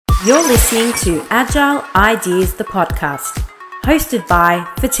You're listening to Agile Ideas, the podcast, hosted by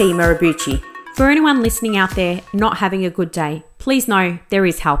Fatima Abuchi. For anyone listening out there not having a good day, please know there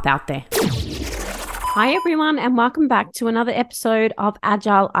is help out there. Hi everyone, and welcome back to another episode of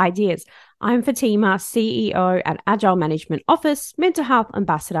Agile Ideas. I'm Fatima, CEO at Agile Management Office, Mental Health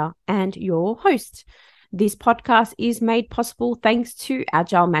Ambassador, and your host. This podcast is made possible thanks to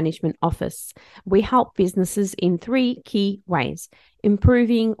Agile Management Office. We help businesses in three key ways: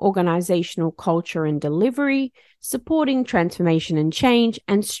 improving organizational culture and delivery, supporting transformation and change,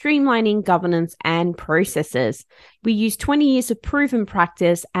 and streamlining governance and processes. We use 20 years of proven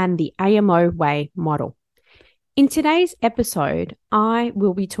practice and the AMO Way model. In today's episode, I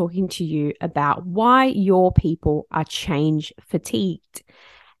will be talking to you about why your people are change fatigued.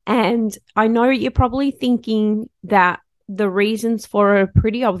 And I know you're probably thinking that the reasons for it are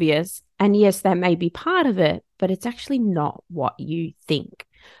pretty obvious. And yes, that may be part of it, but it's actually not what you think.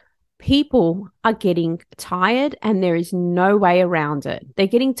 People are getting tired and there is no way around it. They're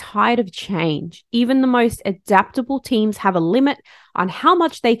getting tired of change. Even the most adaptable teams have a limit on how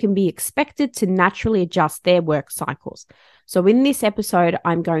much they can be expected to naturally adjust their work cycles. So in this episode,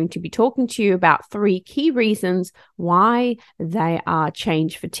 I'm going to be talking to you about three key reasons why they are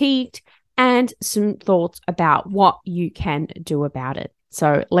change fatigued and some thoughts about what you can do about it.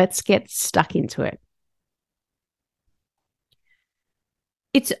 So let's get stuck into it.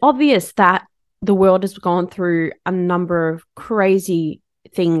 It's obvious that the world has gone through a number of crazy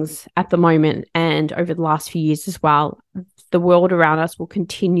things at the moment and over the last few years as well. The world around us will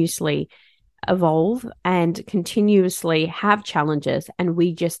continuously evolve and continuously have challenges, and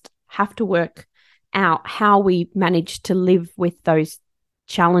we just have to work out how we manage to live with those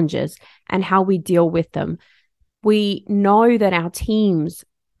challenges and how we deal with them. We know that our teams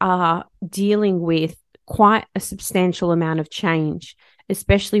are dealing with quite a substantial amount of change,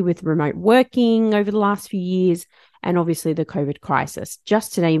 especially with remote working over the last few years and obviously the COVID crisis,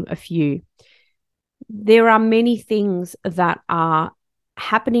 just to name a few. There are many things that are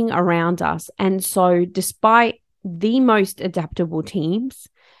happening around us. And so despite the most adaptable teams,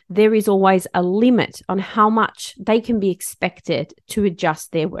 there is always a limit on how much they can be expected to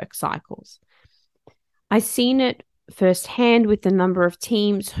adjust their work cycles. I've seen it firsthand with the number of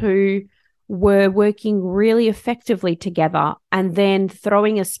teams who were working really effectively together, and then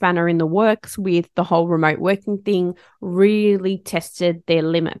throwing a spanner in the works with the whole remote working thing really tested their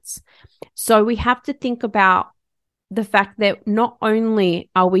limits. So we have to think about the fact that not only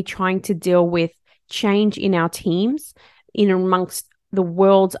are we trying to deal with change in our teams in amongst the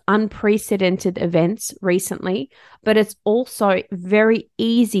world's unprecedented events recently, but it's also very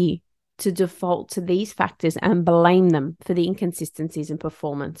easy to default to these factors and blame them for the inconsistencies in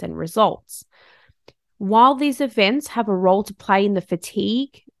performance and results. While these events have a role to play in the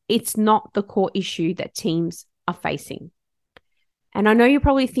fatigue, it's not the core issue that teams are facing. And I know you're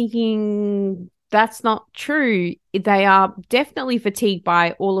probably thinking that's not true. They are definitely fatigued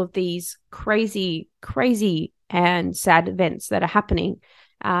by all of these crazy and sad events that are happening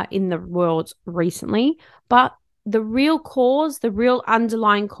in the world recently. But the real cause, the real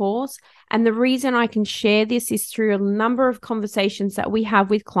underlying cause, and the reason I can share this is through a number of conversations that we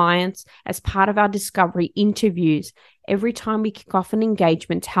have with clients as part of our discovery interviews. Every time we kick off an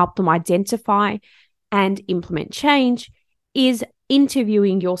engagement to help them identify and implement change is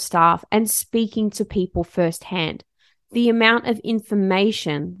interviewing your staff and speaking to people firsthand. The amount of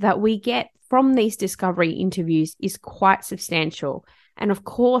information that we get from these discovery interviews is quite substantial. And of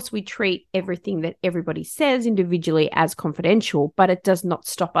course, we treat everything that everybody says individually as confidential, but it does not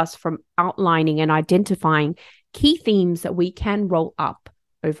stop us from outlining and identifying key themes that we can roll up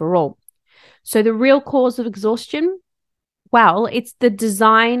overall. So the real cause of exhaustion, well, it's the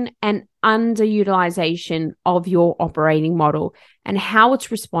design and underutilization of your operating model and how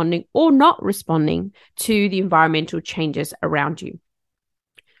it's responding or not responding to the environmental changes around you.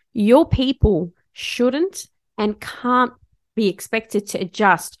 Your people shouldn't and can't be expected to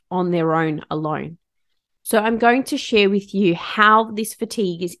adjust on their own alone. So I'm going to share with you how this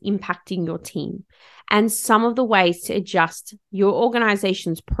fatigue is impacting your team and some of the ways to adjust your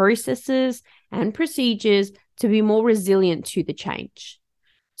organization's processes and procedures to be more resilient to the change.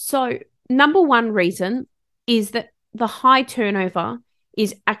 So number one reason is that the high turnover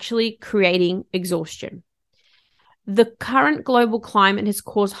is actually creating exhaustion. The current global climate has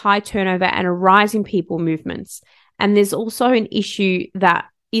caused high turnover and a rise in people movements. And there's also an issue that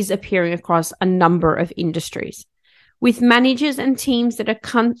is appearing across a number of industries, with managers and teams that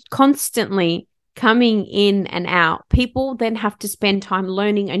are constantly coming in and out. People then have to spend time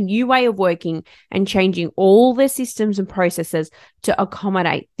learning a new way of working and changing all their systems and processes to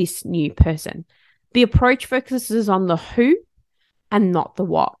accommodate this new person. The approach focuses on the who and not the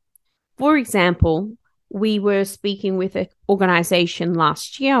what. For example, we were speaking with an organization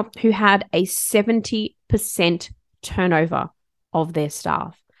last year who had a 70% turnover of their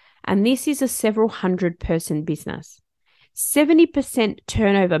staff. And this is a several hundred person business. 70%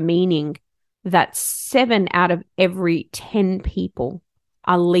 turnover, meaning that 7 out of every 10 people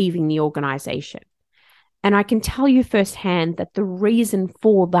are leaving the organization. And I can tell you firsthand that the reason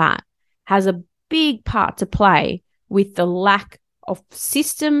for that has a big part to play with the lack of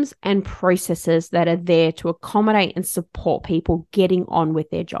systems and processes that are there to accommodate and support people getting on with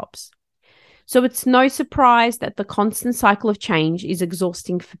their jobs. So it's no surprise that the constant cycle of change is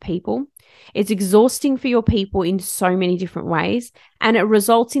exhausting for people. It's exhausting for your people in so many different ways, and it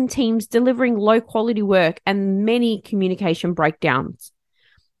results in teams delivering low quality work and many communication breakdowns.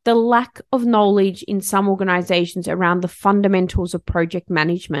 The lack of knowledge in some organizations around the fundamentals of project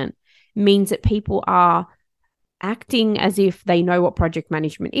management means that people are acting as if they know what project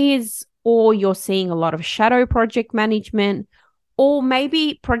management is, or you're seeing a lot of shadow project management, or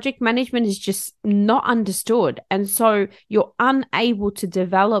maybe project management is just not understood. And so you're unable to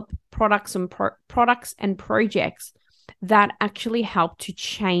develop products and projects that actually help to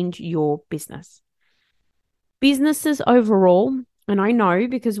change your business. Businesses overall, and I know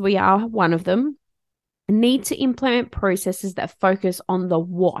because we are one of them, need to implement processes that focus on the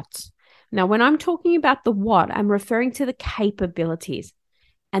what. Now, when I'm talking about the what, I'm referring to the capabilities,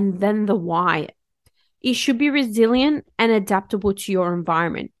 and then the why. It should be resilient and adaptable to your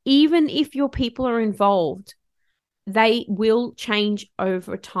environment. Even if your people are involved, they will change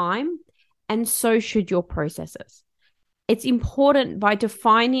over time, and so should your processes. It's important by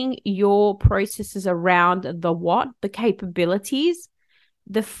defining your processes around the what, the capabilities,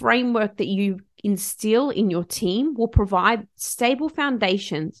 the framework that you instill in your team will provide stable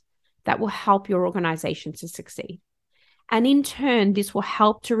foundations that will help your organization to succeed. And in turn, this will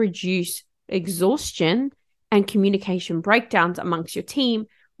help to reduce exhaustion and communication breakdowns amongst your team,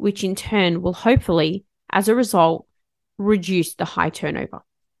 which in turn will hopefully, as a result, reduce the high turnover.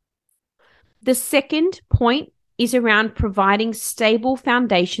 The second point is around providing stable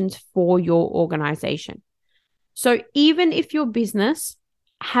foundations for your organization. So even if your business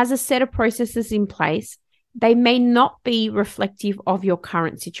has a set of processes in place, they may not be reflective of your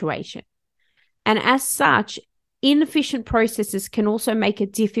current situation. And as such, inefficient processes can also make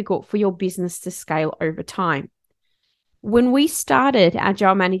it difficult for your business to scale over time. When we started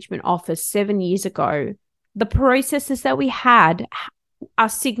Agile Management Office 7 years ago, the processes that we had are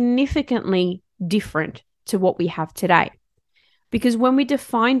significantly different to what we have today. Because when we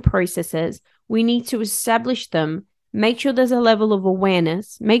define processes, we need to establish them, make sure there's a level of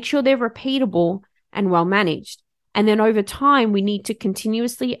awareness, make sure they're repeatable and well managed. And then over time, we need to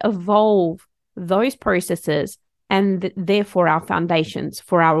continuously evolve those processes and therefore our foundations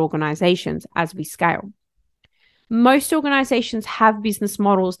for our organizations as we scale. Most organizations have business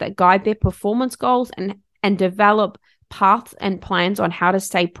models that guide their performance goals and develop paths and plans on how to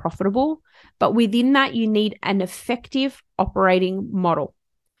stay profitable. But within that, you need an effective operating model.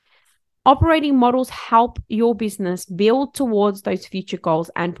 Operating models help your business build towards those future goals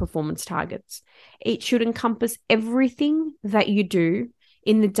and performance targets. It should encompass everything that you do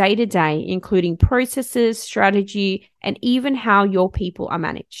in the day-to-day, including processes, strategy, and even how your people are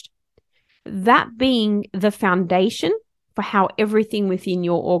managed. That being the foundation for how everything within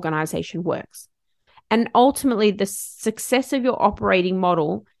your organization works. And ultimately, the success of your operating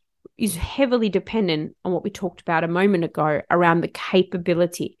model is heavily dependent on what we talked about a moment ago around the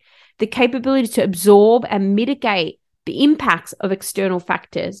capability to absorb and mitigate the impacts of external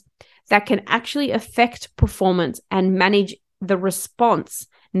factors that can actually affect performance and manage the response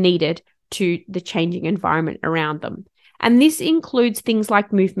needed to the changing environment around them. And this includes things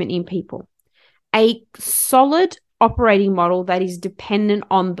like movement in people. A solid operating model that is dependent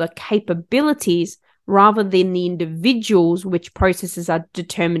on the capabilities rather than the individuals which processes are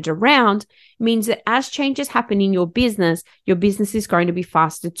determined around means that as changes happen in your business is going to be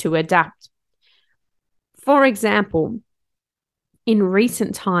faster to adapt. For example, in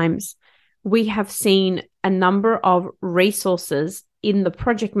recent times, we have seen a number of resources in the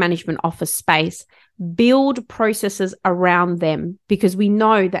project management office space build processes around them because we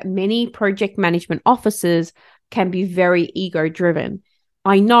know that many project management offices can be very ego-driven.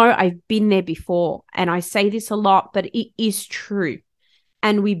 I know I've been there before, and I say this a lot, but it is true.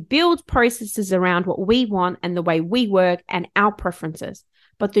 And we build processes around what we want and the way we work and our preferences.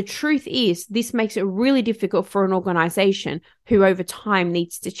 But the truth is, this makes it really difficult for an organization who over time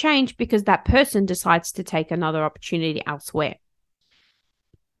needs to change because that person decides to take another opportunity elsewhere.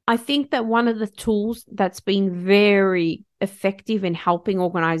 I think that one of the tools that's been very effective in helping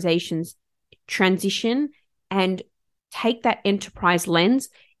organizations transition and take that enterprise lens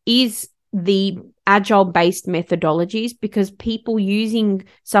is the agile-based methodologies, because people using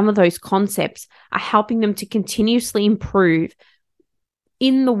some of those concepts are helping them to continuously improve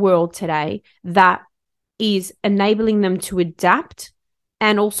in the world today that is enabling them to adapt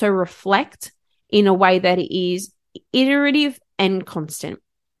and also reflect in a way that is iterative and constant.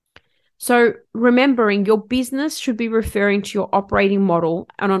 So remembering your business should be referring to your operating model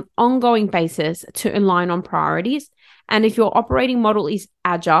on an ongoing basis to align on priorities. And if your operating model is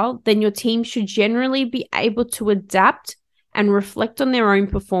agile, then your team should generally be able to adapt and reflect on their own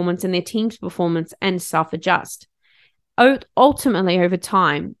performance and their team's performance and self-adjust. Ultimately, over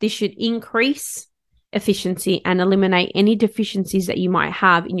time, this should increase efficiency and eliminate any deficiencies that you might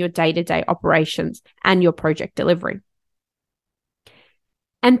have in your day-to-day operations and your project delivery.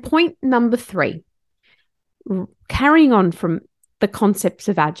 And point number 3, carrying on from the concepts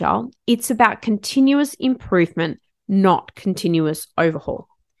of agile, it's about continuous improvement, not continuous overhaul.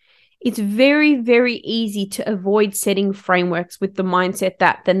 It's very, very easy to avoid setting frameworks with the mindset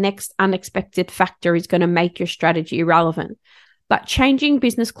that the next unexpected factor is going to make your strategy irrelevant. But changing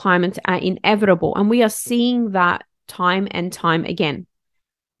business climates are inevitable, and we are seeing that time and time again.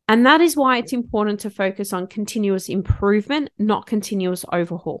 And that is why it's important to focus on continuous improvement, not continuous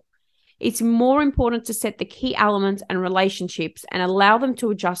overhaul. It's more important to set the key elements and relationships and allow them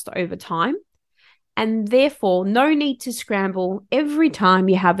to adjust over time. And therefore, no need to scramble every time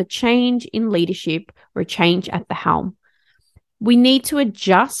you have a change in leadership or a change at the helm. We need to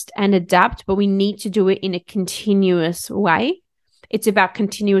adjust and adapt, but we need to do it in a continuous way. It's about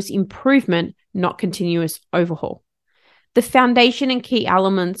continuous improvement, not continuous overhaul. The foundation and key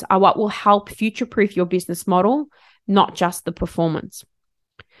elements are what will help future-proof your business model, not just the performance.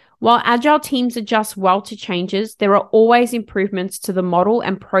 While agile teams adjust well to changes, there are always improvements to the model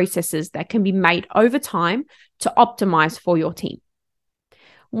and processes that can be made over time to optimize for your team.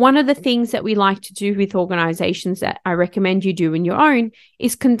 One of the things that we like to do with organizations that I recommend you do in your own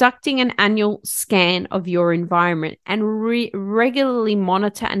is conducting an annual scan of your environment and regularly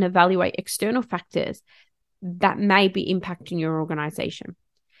monitor and evaluate external factors that may be impacting your organization.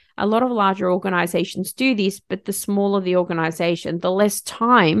 A lot of larger organizations do this, but the smaller the organization, the less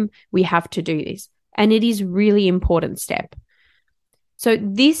time we have to do this. And it is really important step. So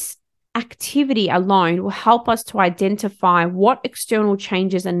this activity alone will help us to identify what external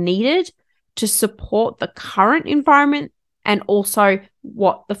changes are needed to support the current environment and also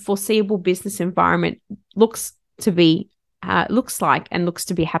what the foreseeable business environment looks like and looks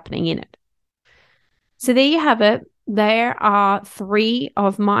to be happening in it. So there you have it. There are 3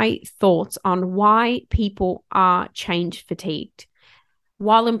 of my thoughts on why people are change fatigued.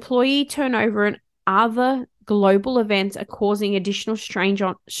 While employee turnover and other global events are causing additional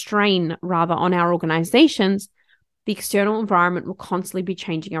strain on our organizations, the external environment will constantly be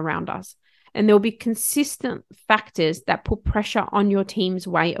changing around us. And there will be consistent factors that put pressure on your team's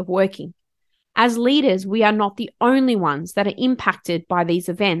way of working. As leaders, we are not the only ones that are impacted by these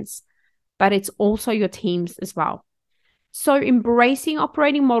events, but it's also your teams as well. So embracing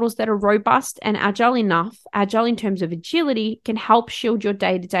operating models that are robust and agile in terms of agility, can help shield your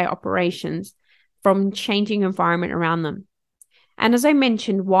day-to-day operations from changing environment around them. And as I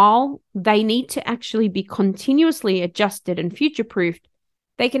mentioned, while they need to actually be continuously adjusted and future-proofed,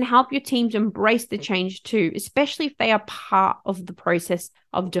 they can help your teams embrace the change too, especially if they are part of the process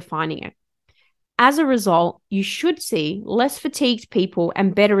of defining it. As a result, you should see less fatigued people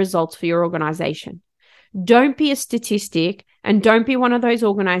and better results for your organization. Don't be a statistic and don't be one of those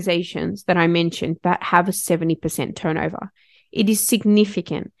organizations that I mentioned that have a 70% turnover. It is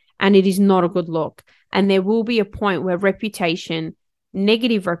significant and it is not a good look. And there will be a point where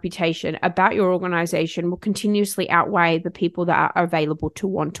negative reputation about your organization will continuously outweigh the people that are available to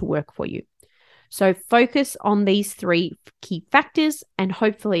want to work for you. So focus on these 3 key factors, and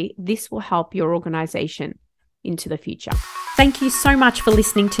hopefully this will help your organization into the future. Thank you so much for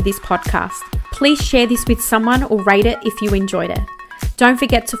listening to this podcast. Please share this with someone or rate it if you enjoyed it. Don't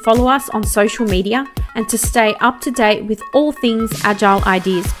forget to follow us on social media, and to stay up to date with all things Agile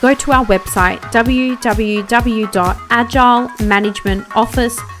Ideas, go to our website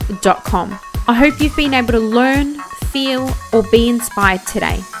www.agilemanagementoffice.com. I hope you've been able to learn, feel, or be inspired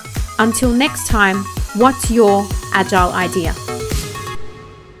today. Until next time, what's your Agile idea?